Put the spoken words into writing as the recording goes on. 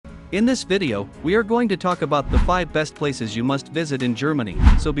In this video, we are going to talk about the 5 best places you must visit in Germany,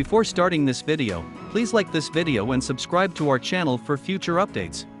 so before starting this video, please like this video and subscribe to our channel for future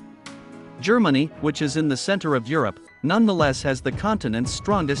updates. Germany, which is in the center of Europe, nonetheless has the continent's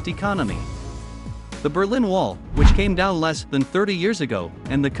strongest economy. The Berlin Wall, which came down less than 30 years ago,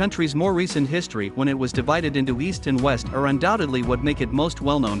 and the country's more recent history when it was divided into East and West are undoubtedly what make it most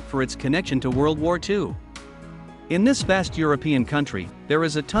well known for its connection to World War II. In this vast European country, there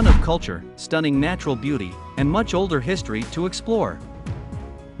is a ton of culture, stunning natural beauty, and much older history to explore.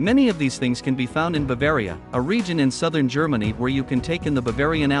 Many of these things can be found in Bavaria, a region in southern Germany where you can take in the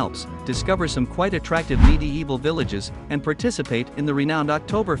Bavarian Alps, discover some quite attractive medieval villages, and participate in the renowned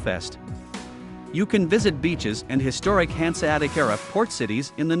Oktoberfest. You can visit beaches and historic Hanseatic-era port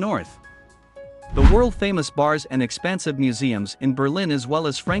cities in the north. The world-famous bars and expansive museums in Berlin as well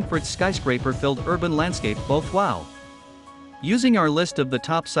as Frankfurt's skyscraper-filled urban landscape both wow. Using our list of the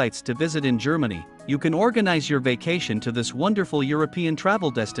top sites to visit in Germany, you can organize your vacation to this wonderful European travel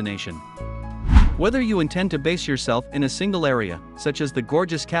destination. Whether you intend to base yourself in a single area, such as the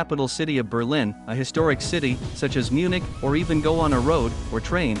gorgeous capital city of Berlin, a historic city, such as Munich, or even go on a road or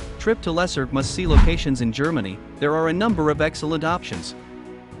train trip to lesser must-see locations in Germany, there are a number of excellent options.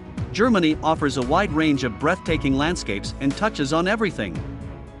 Germany offers a wide range of breathtaking landscapes and touches on everything.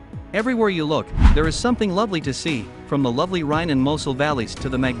 Everywhere you look, there is something lovely to see, from the lovely Rhine and Mosel valleys to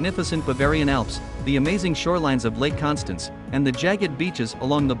the magnificent Bavarian Alps, the amazing shorelines of Lake Constance, and the jagged beaches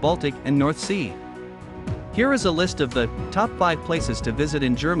along the Baltic and North Sea. Here is a list of the top 5 places to visit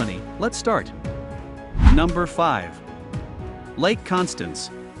in Germany. Let's start. Number 5. Lake Constance.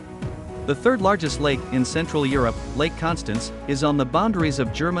 The third largest lake in Central Europe, Lake Constance, is on the boundaries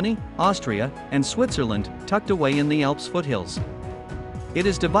of Germany, Austria, and Switzerland, tucked away in the Alps foothills. It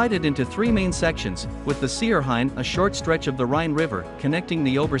is divided into 3 main sections, with the Sierrhain, a short stretch of the Rhine River, connecting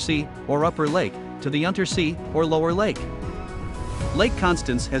the Obersee, or Upper Lake, to the Untersee, or Lower Lake. Lake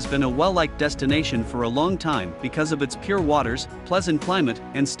Constance has been a well-liked destination for a long time because of its pure waters, pleasant climate,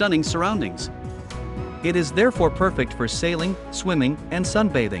 and stunning surroundings. It is therefore perfect for sailing, swimming, and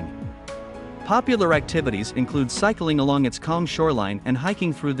sunbathing. Popular activities include cycling along its calm shoreline and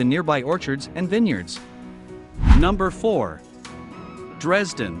hiking through the nearby orchards and vineyards. Number 4.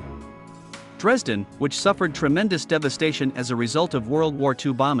 Dresden. Dresden, which suffered tremendous devastation as a result of World War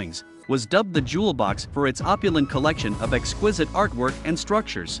II bombings, was dubbed the Jewel Box for its opulent collection of exquisite artwork and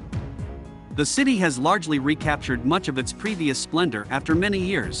structures. The city has largely recaptured much of its previous splendor after many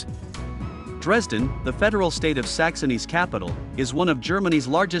years. Dresden, the federal state of Saxony's capital, is one of Germany's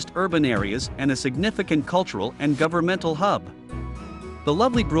largest urban areas and a significant cultural and governmental hub. The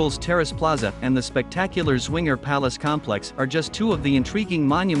lovely Bruhl's Terrace Plaza and the spectacular Zwinger Palace complex are just 2 of the intriguing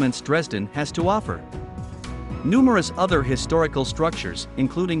monuments Dresden has to offer. Numerous other historical structures,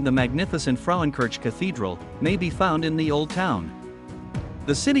 including the magnificent Frauenkirche Cathedral, may be found in the Old Town.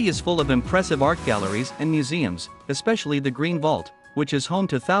 The city is full of impressive art galleries and museums, especially the Green Vault, which is home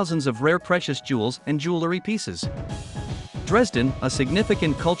to thousands of rare precious jewels and jewelry pieces. Dresden, a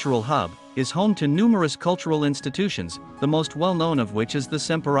significant cultural hub, is home to numerous cultural institutions, the most well-known of which is the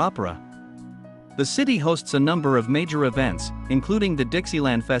Semper Opera. The city hosts a number of major events, including the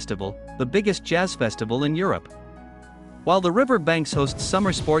Dixieland Festival, the biggest jazz festival in Europe. While the river banks host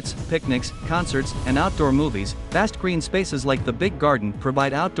summer sports, picnics, concerts, and outdoor movies, vast green spaces like the Big Garden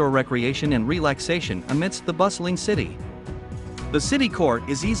provide outdoor recreation and relaxation amidst the bustling city. The city core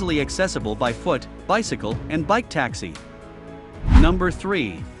is easily accessible by foot, bicycle, and bike taxi. Number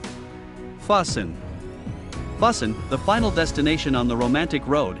 3. Füssen. Füssen, the final destination on the romantic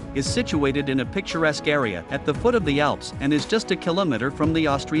road, is situated in a picturesque area at the foot of the Alps and is just a kilometer from the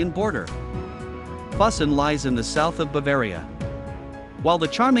Austrian border. Füssen lies in the south of Bavaria. While the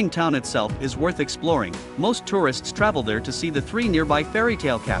charming town itself is worth exploring, most tourists travel there to see the 3 nearby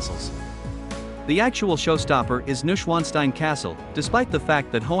fairy-tale castles. The actual showstopper is Neuschwanstein Castle, despite the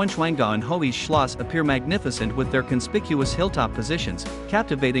fact that Hohenschwangau and Hohes Schloss appear magnificent with their conspicuous hilltop positions,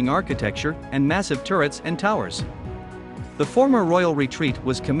 captivating architecture, and massive turrets and towers. The former royal retreat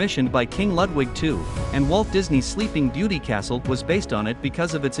was commissioned by King Ludwig II, and Walt Disney's Sleeping Beauty Castle was based on it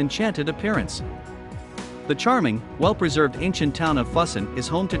because of its enchanted appearance. The charming, well-preserved ancient town of Füssen is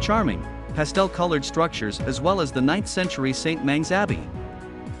home to charming, pastel-colored structures as well as the 9th century St. Mang's Abbey.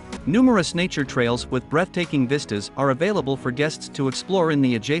 Numerous nature trails with breathtaking vistas are available for guests to explore in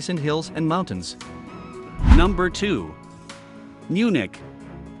the adjacent hills and mountains. Number 2. Munich.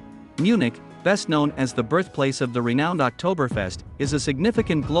 Munich, best known as the birthplace of the renowned Oktoberfest, is a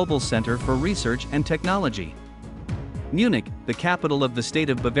significant global center for research and technology. Munich, the capital of the state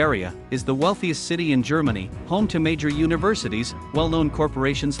of Bavaria, is the wealthiest city in Germany, home to major universities, well-known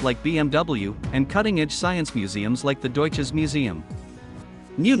corporations like BMW, and cutting-edge science museums like the Deutsches Museum.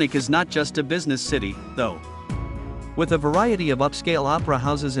 Munich is not just a business city, though. With a variety of upscale opera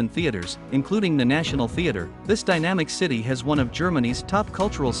houses and theaters, including the National Theatre, this dynamic city has one of Germany's top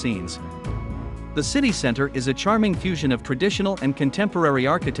cultural scenes. The city center is a charming fusion of traditional and contemporary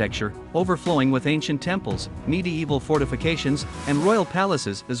architecture, overflowing with ancient temples, medieval fortifications, and royal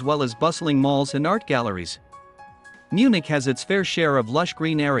palaces, as well as bustling malls and art galleries. Munich has its fair share of lush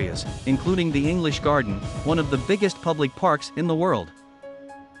green areas, including the English Garden, one of the biggest public parks in the world.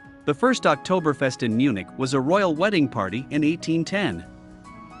 The first Oktoberfest in Munich was a royal wedding party in 1810.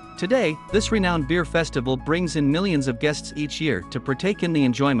 Today, this renowned beer festival brings in millions of guests each year to partake in the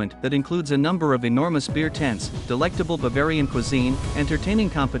enjoyment that includes a number of enormous beer tents, delectable Bavarian cuisine, entertaining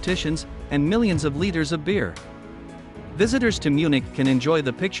competitions, and millions of liters of beer. Visitors to Munich can enjoy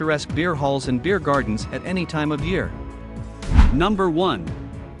the picturesque beer halls and beer gardens at any time of year. Number 1.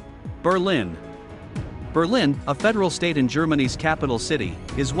 Berlin. Berlin, a federal state in Germany's capital city,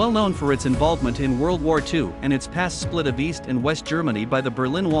 is well known for its involvement in World War II and its past split of East and West Germany by the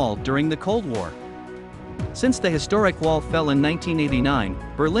Berlin Wall during the Cold War. Since the historic wall fell in 1989,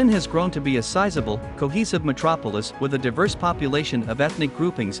 Berlin has grown to be a sizable, cohesive metropolis with a diverse population of ethnic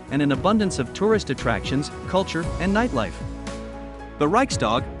groupings and an abundance of tourist attractions, culture, and nightlife. The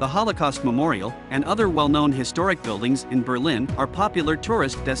Reichstag, the Holocaust Memorial, and other well-known historic buildings in Berlin are popular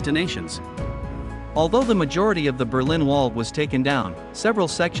tourist destinations. Although the majority of the Berlin Wall was taken down, several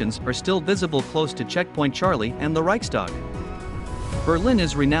sections are still visible close to Checkpoint Charlie and the Reichstag. Berlin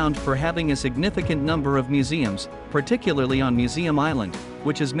is renowned for having a significant number of museums, particularly on Museum Island,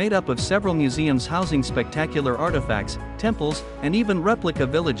 which is made up of several museums housing spectacular artifacts, temples, and even replica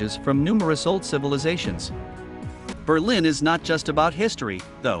villages from numerous old civilizations. Berlin is not just about history,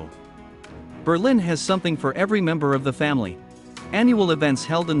 though. Berlin has something for every member of the family. Annual events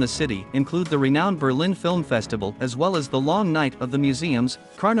held in the city include the renowned Berlin Film Festival as well as the Long Night of the Museums,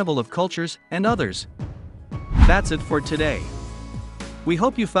 Carnival of Cultures, and others. That's it for today. We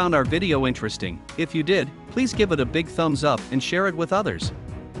hope you found our video interesting. If you did, please give it a big thumbs up and share it with others.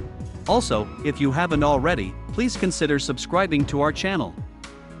 Also, if you haven't already, please consider subscribing to our channel.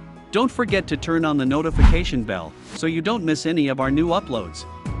 Don't forget to turn on the notification bell so you don't miss any of our new uploads.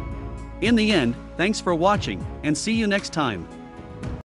 In the end, thanks for watching, and see you next time.